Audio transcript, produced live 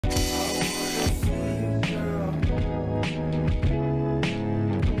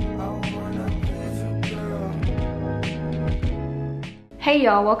Hey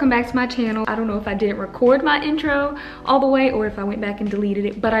y'all, welcome back to my channel. I don't know if I didn't record my intro all the way or if I went back and deleted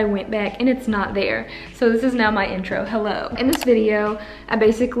it, but I went back and it's not there. So this is now my intro. Hello. In this video, I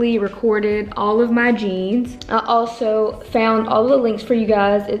basically recorded all of my jeans. I also found all the links for you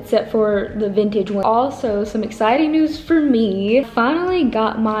guys except for the vintage one. Also, some exciting news for me. Finally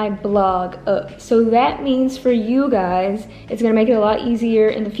got my blog up. So that means for you guys, it's gonna make it a lot easier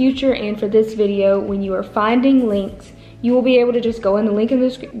in the future and for this video when you are finding links. You will be able to just go in the link in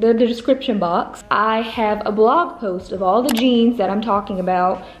the description box. I have a blog post of all the jeans that I'm talking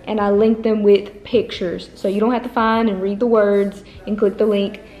about, and I link them with pictures. So you don't have to find and read the words and click the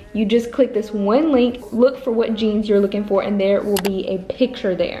link. You just click this one link, look for what jeans you're looking for, and there will be a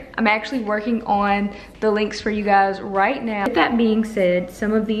picture there. I'm actually working on the links for you guys right now. With that being said,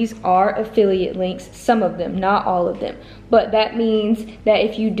 some of these are affiliate links, some of them, not all of them. But that means that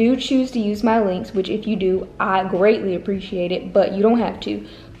if you do choose to use my links, which if you do, I greatly appreciate it, but you don't have to.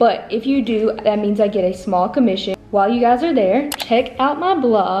 But if you do, that means I get a small commission. While you guys are there, check out my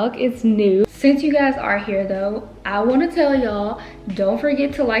blog, it's new. Since you guys are here though, I wanna tell y'all, don't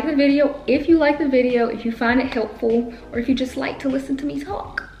forget to like the video if you like the video, if you find it helpful, or if you just like to listen to me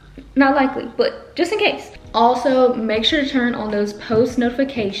talk. Not likely, but just in case. Also, make sure to turn on those post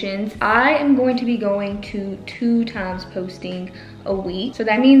notifications. I am going to be going to 2 times posting a week. So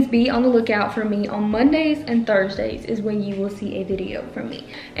that means be on the lookout for me on Mondays and Thursdays is when you will see a video from me.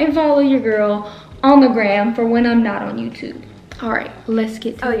 And follow your girl on the gram for when I'm not on YouTube. All right, let's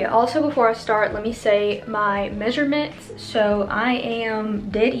get to it. Oh yeah, also before I start, let me say my measurements. So I am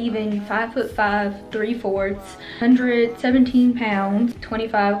dead even 5'5", 3/4", 117 pounds,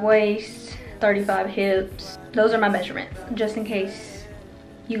 25 waist, 35 hips. Those are my measurements, just in case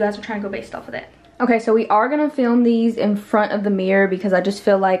you guys are trying to go based off of that. Okay, so we are gonna film these in front of the mirror because I just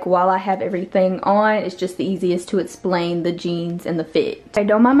feel like while I have everything on, it's just the easiest to explain the jeans and the fit. I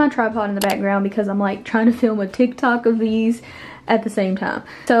don't mind my tripod in the background because I'm like trying to film a TikTok of these at the same time.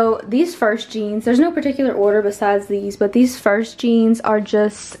 So these first jeans, there's no particular order besides these, but these first jeans are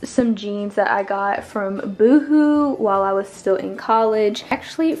just some jeans that I got from Boohoo while I was still in college.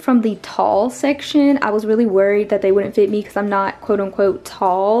 Actually from the tall section. I was really worried that they wouldn't fit me because I'm not quote unquote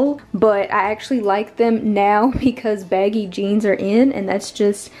tall, but I actually like them now because baggy jeans are in and that's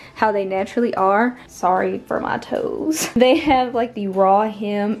just how they naturally are. Sorry for my toes. They have like the raw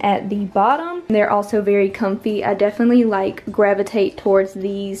hem at the bottom. They're also very comfy. I definitely like gravitate towards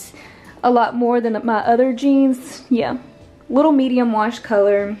these a lot more than my other jeans. Yeah, little medium wash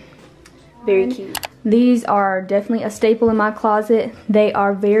color, very cute. These are definitely a staple in my closet. They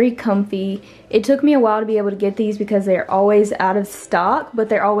are very comfy. It took me a while to be able to get these because they're always out of stock, but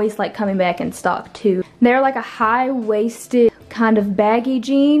they're always like coming back in stock too. They're like a high-waisted kind of baggy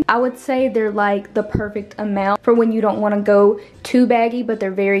jean. I would say they're like the perfect amount for when you don't want to go too baggy, but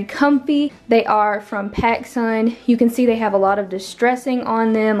they're very comfy. They are from PacSun. You can see they have a lot of distressing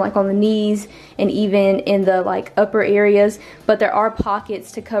on them, like on the knees and even in the like upper areas, but there are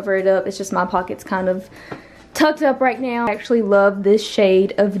pockets to cover it up. It's just my pocket's kind of tucked up right now. I actually love this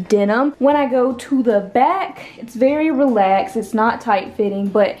shade of denim. When I go to the back, it's very relaxed. It's not tight fitting,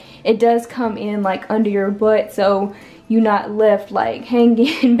 but it does come in like under your butt, so you're not left like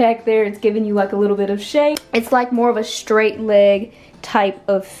hanging back there. It's giving you like a little bit of shape. It's like more of a straight leg type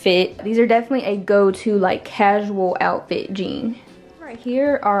of fit. These are definitely a go-to like casual outfit jean. Right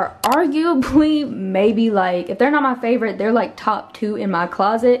here are arguably maybe like, if they're not my favorite, they're like top 2 in my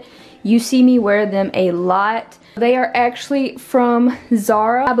closet. You see me wear them a lot. They are actually from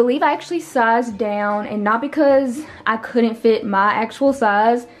Zara. I believe I actually sized down, and not because I couldn't fit my actual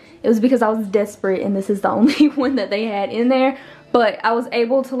size. It was because I was desperate and this is the only one that they had in there. But I was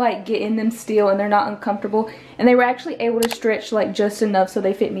able to like get in them still and they're not uncomfortable. And they were actually able to stretch like just enough so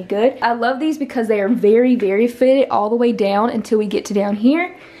they fit me good. I love these because they are very, very fitted all the way down until we get to down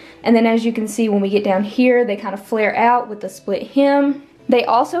here. And then as you can see, when we get down here, they kind of flare out with the split hem. They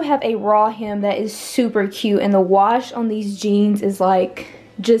also have a raw hem that is super cute, and the wash on these jeans is like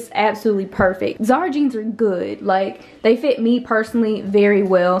just absolutely perfect. Zara jeans are good. Like, they fit me personally very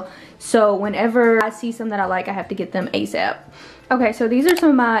well. So whenever I see some that I like, I have to get them ASAP. Okay, so these are some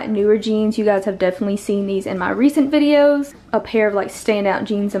of my newer jeans. You guys have definitely seen these in my recent videos. A pair of like standout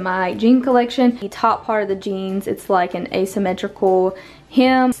jeans in my jean collection. The top part of the jeans, it's like an asymmetrical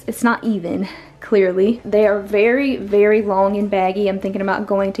hem. It's not even, clearly. They are very, very long and baggy. I'm thinking about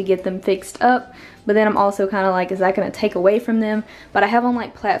going to get them fixed up. But then I'm also kind of like, is that going to take away from them? But I have on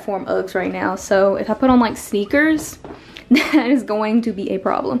like platform Uggs right now. So if I put on like sneakers, that is going to be a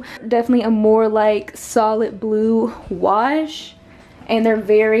problem. Definitely a more like solid blue wash. And they're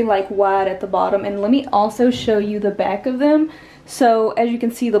very like wide at the bottom. And let me also show you the back of them. So as you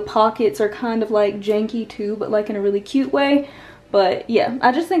can see, the pockets are kind of like janky too, but like in a really cute way. But yeah,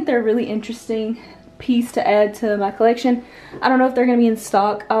 I just think they're a really interesting piece to add to my collection. I don't know if they're gonna be in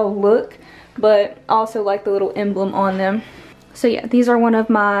stock, I'll look, but I also like the little emblem on them. So yeah, these are one of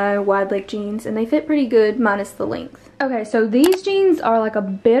my wide leg jeans and they fit pretty good minus the length. Okay, so these jeans are like a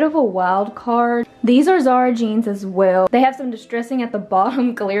bit of a wild card. These are Zara jeans as well. They have some distressing at the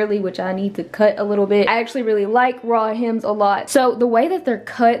bottom clearly, which I need to cut a little bit. I actually really like raw hems a lot. So the way that they're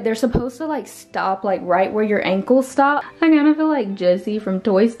cut, they're supposed to like stop like right where your ankles stop. I kind of feel like Jessie from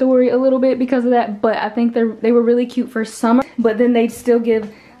Toy Story a little bit because of that, but I think they were really cute for summer, but then they still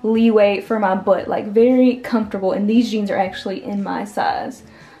give leeway for my butt, like very comfortable, and these jeans are actually in my size.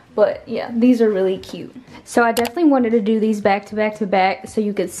 But yeah, these are really cute. So I definitely wanted to do these back to back to back so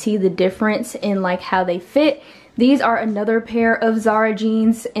you could see the difference in like how they fit. These are another pair of Zara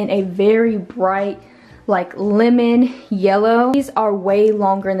jeans in a very bright like lemon yellow. These are way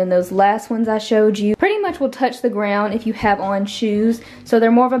longer than those last ones I showed you. Pretty much will touch the ground if you have on shoes. So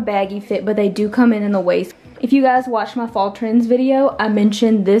they're more of a baggy fit, but they do come in the waist. If you guys watched my fall trends video, I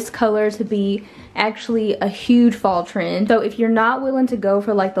mentioned this color to be actually a huge fall trend. So if you're not willing to go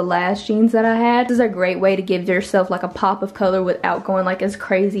for like the last jeans that I had, this is a great way to give yourself like a pop of color without going like as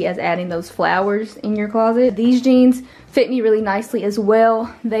crazy as adding those flowers in your closet. These jeans fit me really nicely as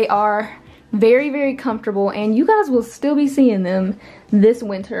well. They are very, very comfortable, and you guys will still be seeing them this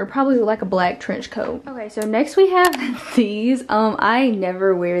winter, probably like a black trench coat. Okay, so next we have these. I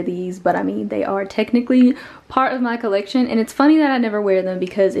never wear these, but I mean, they are technically part of my collection, and it's funny that I never wear them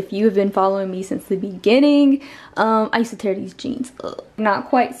because if you have been following me since the beginning, I used to tear these jeans up. Not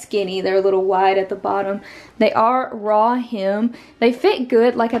quite skinny, they're a little wide at the bottom. They are raw hem. They fit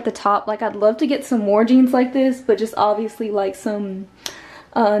good like at the top. Like I'd love to get some more jeans like this, but just obviously like some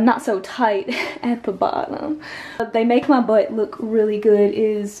not so tight at the bottom. They make my butt look really good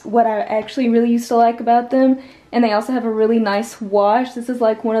is what I actually really used to like about them. And they also have a really nice wash. This is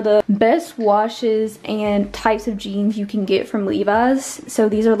like one of the best washes and types of jeans you can get from Levi's. So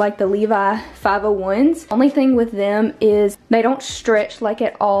these are like the Levi 501s. Only thing with them is they don't stretch like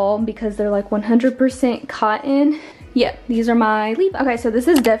at all because they're like 100% cotton. Yeah, these are my Levi. Okay, so this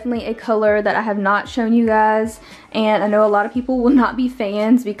is definitely a color that I have not shown you guys, and I know a lot of people will not be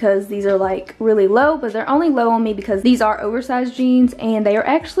fans because these are like really low, but they're only low on me because these are oversized jeans, and they are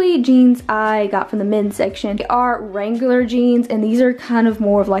actually jeans I got from the men's section. They are Wrangler jeans, and these are kind of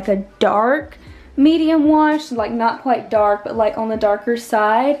more of like a dark medium wash, like not quite dark, but like on the darker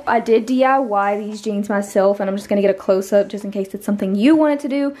side. I did DIY these jeans myself, and I'm just gonna get a close-up just in case it's something you wanted to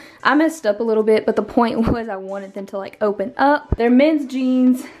do. I messed up a little bit, but the point was I wanted them to like open up. They're men's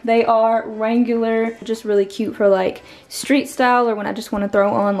jeans. They are Wrangler, just really cute for like street style or when I just want to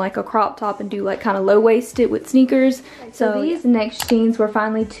throw on like a crop top and do like kind of low-waisted with sneakers. So these next jeans were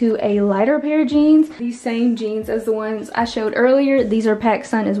finally to a lighter pair of jeans. These same jeans as the ones I showed earlier. These are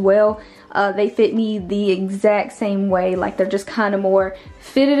PacSun as well. They fit me the exact same way, like they're just kind of more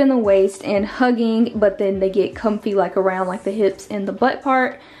fitted in the waist and hugging, but then they get comfy like around like the hips and the butt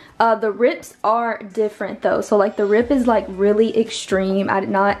part. The rips are different though, so like the rip is like really extreme. I did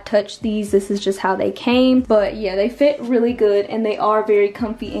not touch these, this is just how they came, but yeah, they fit really good and they are very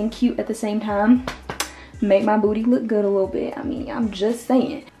comfy and cute at the same time. Make my booty look good a little bit. I mean, I'm just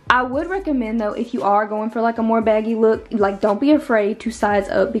saying. I would recommend though, if you are going for like a more baggy look, like don't be afraid to size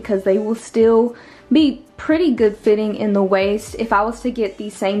up because they will still be pretty good fitting in the waist. If I was to get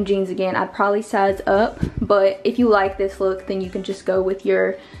these same jeans again, I'd probably size up, but if you like this look, then you can just go with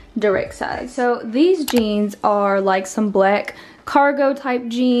your direct size. So these jeans are like some black cargo type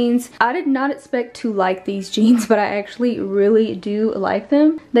jeans. I did not expect to like these jeans, but I actually really do like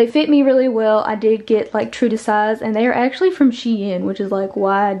them. They fit me really well. I did get like true to size, and they are actually from Shein, which is like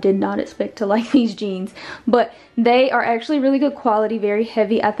why I did not expect to like these jeans. But they are actually really good quality, very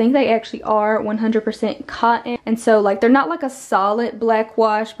heavy. I think they actually are 100% cotton, and so like they're not like a solid black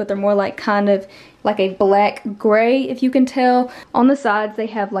wash, but they're more like kind of like a black gray, if you can tell. On the sides they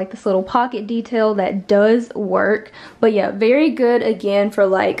have like this little pocket detail that does work, but yeah, very good again for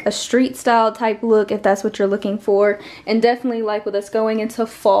like a street style type look if that's what you're looking for. And definitely like with us going into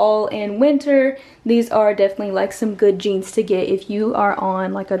fall and winter, these are definitely like some good jeans to get if you are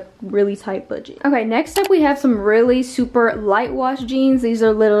on like a really tight budget. Okay, next up we have some really super light wash jeans. These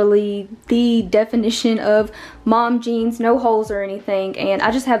are literally the definition of mom jeans, no holes or anything, and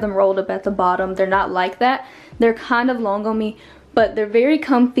I just have them rolled up at the bottom. They're not like that. They're kind of long on me, but they're very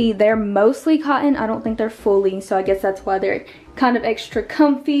comfy. They're mostly cotton. I don't think they're fully, so I guess that's why they're kind of extra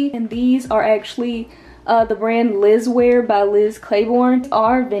comfy. And these are actually the brand Liz Wear by Liz Claiborne. These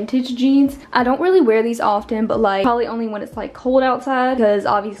are vintage jeans. I don't really wear these often, but like probably only when it's like cold outside, because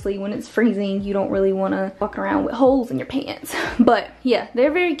obviously when it's freezing you don't really want to walk around with holes in your pants. But yeah,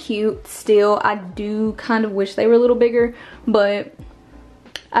 they're very cute still. I do kind of wish they were a little bigger, but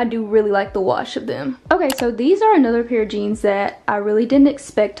I do really like the wash of them. Okay, so these are another pair of jeans that I really didn't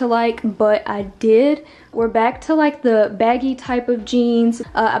expect to like, but I did. We're back to like the baggy type of jeans.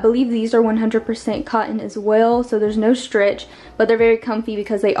 I believe these are 100% cotton as well, so there's no stretch, but they're very comfy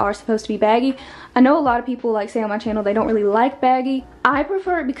because they are supposed to be baggy. I know a lot of people like say on my channel they don't really like baggy. I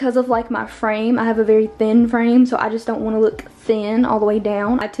prefer it because of like my frame. I have a very thin frame, so I just don't want to look thin all the way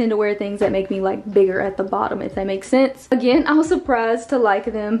down. I tend to wear things that make me like bigger at the bottom, if that makes sense. Again, I was surprised to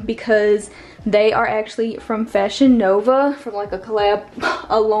like them because they are actually from Fashion Nova, from like a collab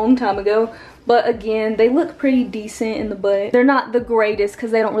a long time ago. But again, they look pretty decent in the butt. They're not the greatest because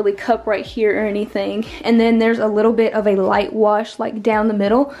they don't really cup right here or anything. And then there's a little bit of a light wash like down the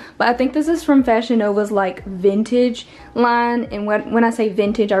middle. But I think this is from Fashion Nova's like vintage line. And when I say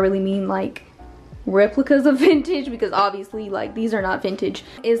vintage, I really mean like replicas of vintage, because obviously like these are not vintage.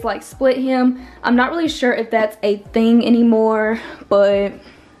 It's like split hem. I'm not really sure if that's a thing anymore, but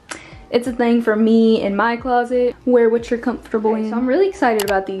it's a thing for me in my closet. Wear what you're comfortable in. So I'm really excited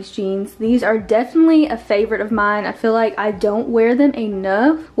about these jeans. These are definitely a favorite of mine. I feel like I don't wear them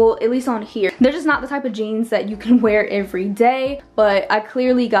enough. Well, at least on here. They're just not the type of jeans that you can wear every day, but I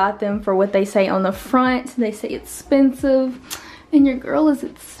clearly got them for what they say on the front. They say it's expensive, and your girl is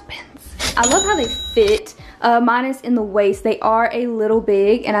expensive. I love how they fit. Minus in the waist, they are a little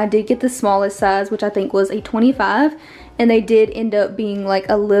big, and I did get the smallest size, which I think was a 25. And they did end up being like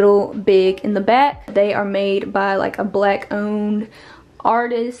a little big in the back. They are made by like a black owned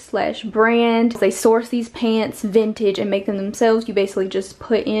artist slash brand. They source these pants vintage and make them themselves. You basically just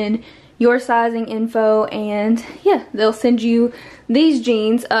put in your sizing info and yeah, they'll send you these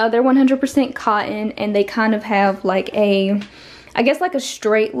jeans. They're 100% cotton, and they kind of have like a, I guess like a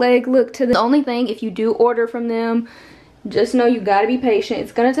straight leg look to them. The only thing, if you do order from them, just know you gotta be patient.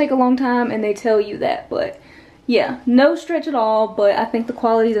 It's gonna take a long time, and they tell you that, but yeah, no stretch at all. But I think the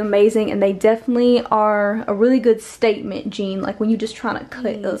quality is amazing, and they definitely are a really good statement jean, like when you're just trying to cut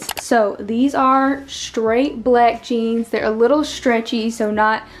us. So these are straight black jeans. They're a little stretchy, so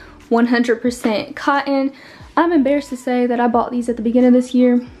not 100% cotton. I'm embarrassed to say that I bought these at the beginning of this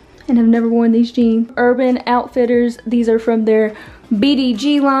year and have never worn these jeans. Urban Outfitters. These are from their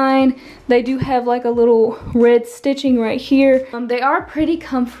BDG line. They do have like a little red stitching right here. They are pretty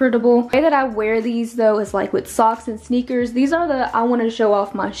comfortable. The way that I wear these though is like with socks and sneakers. These are the I want to show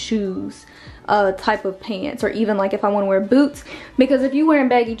off my shoes type of pants, or even like if I want to wear boots, because if you're wearing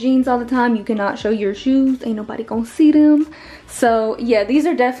baggy jeans all the time, you cannot show your shoes. Ain't nobody gonna see them. So yeah, these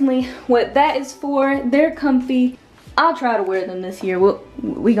are definitely what that is for. They're comfy. I'll try to wear them this year.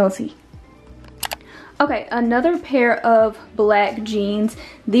 We gonna see. Okay, another pair of black jeans.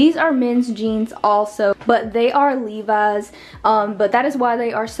 These are men's jeans also, but they are Levi's. But that is why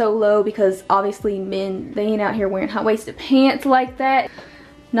they are so low, because obviously men, they ain't out here wearing high-waisted pants like that.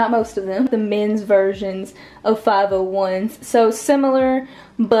 Not most of them. The men's versions of 501s. So similar,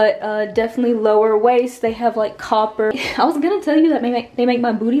 but definitely lower waist. They have like copper. I was gonna tell you that they make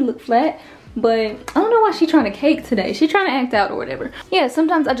my booty look flat, but I don't know why she's trying to cake today. She's trying to act out or whatever. Yeah,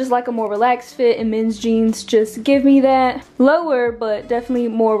 sometimes I just like a more relaxed fit, and men's jeans just give me that. Lower, but definitely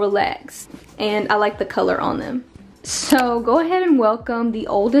more relaxed. And I like the color on them. So go ahead and welcome the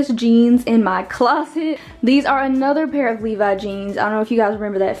oldest jeans in my closet. These are another pair of Levi jeans. I don't know if you guys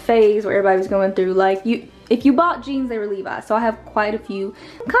remember that phase where everybody was going through, like, if you bought jeans, they were Levi's. So I have quite a few.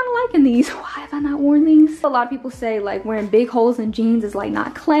 I'm kind of liking these. Why have I not worn these? A lot of people say like wearing big holes in jeans is like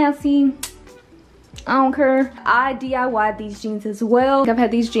not classy. I don't care. I DIY'd these jeans as well. I've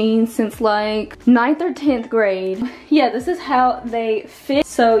had these jeans since like 9th or 10th grade. Yeah, this is how they fit.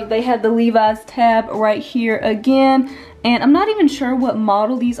 So they have the Levi's tab right here again. And I'm not even sure what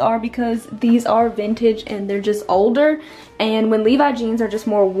model these are, because these are vintage and they're just older. And when Levi jeans are just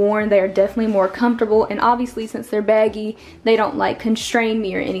more worn, they are definitely more comfortable. And obviously, since they're baggy, they don't like constrain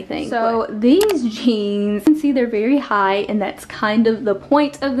me or anything. So these jeans, you can see they're very high, and that's kind of the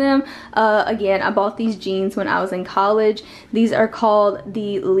point of them. Again, I bought these jeans when I was in college. These are called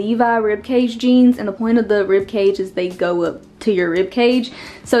the Levi ribcage jeans, and the point of the ribcage is they go up to your ribcage.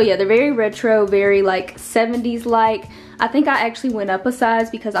 So yeah, they're very retro, very like 70s like. I think I actually went up a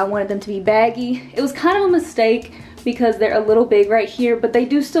size because I wanted them to be baggy. It was kind of a mistake because they're a little big right here, but they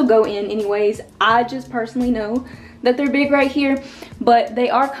do still go in anyways. I just personally know that they're big right here, but they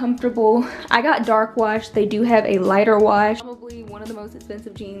are comfortable. I got dark wash. They do have a lighter wash. Probably one of the most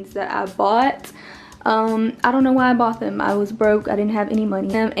expensive jeans that I bought. I don't know why I bought them. I was broke. I didn't have any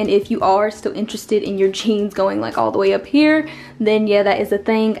money. And if you are still interested in your jeans going like all the way up here, then yeah, that is a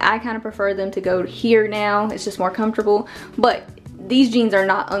thing. I kind of prefer them to go here now. It's just more comfortable, but these jeans are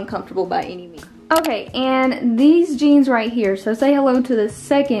not uncomfortable by any means. Okay, and these jeans right here, so say hello to the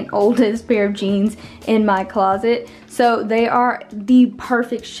second oldest pair of jeans in my closet. So they are the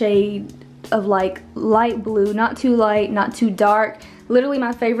perfect shade of like light blue, not too light, not too dark. Literally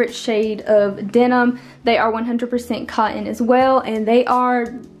my favorite shade of denim. They are 100% cotton as well, and they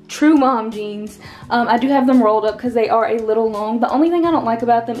are true mom jeans. I do have them rolled up because they are a little long. The only thing I don't like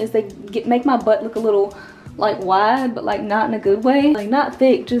about them is they make my butt look a little like wide, but like not in a good way. Like not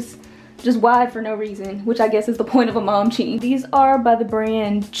thick, just wide for no reason, which I guess is the point of a mom jean. These are by the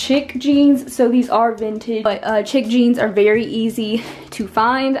brand Chick jeans, so these are vintage, but Chick jeans are very easy to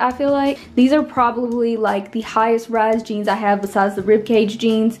find, I feel like. These are probably like the highest rise jeans I have besides the ribcage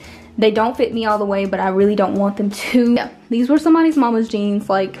jeans. They don't fit me all the way, but I really don't want them to. Yeah, these were somebody's mama's jeans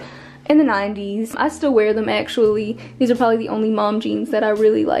like in the 90s. I still wear them actually. These are probably the only mom jeans that I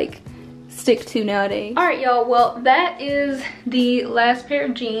really like stick to nowadays. All right, y'all, well, that is the last pair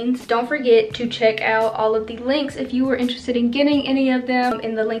of jeans. Don't forget to check out all of the links if you were interested in getting any of them.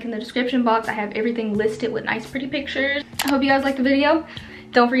 In the link in the description box, I have everything listed with nice pretty pictures. I hope you guys liked the video.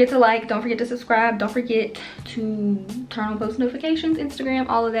 Don't forget to like, don't forget to subscribe, don't forget to turn on post notifications, Instagram,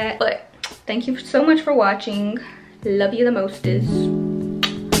 all of that. But thank you so much for watching. Love you the mostest.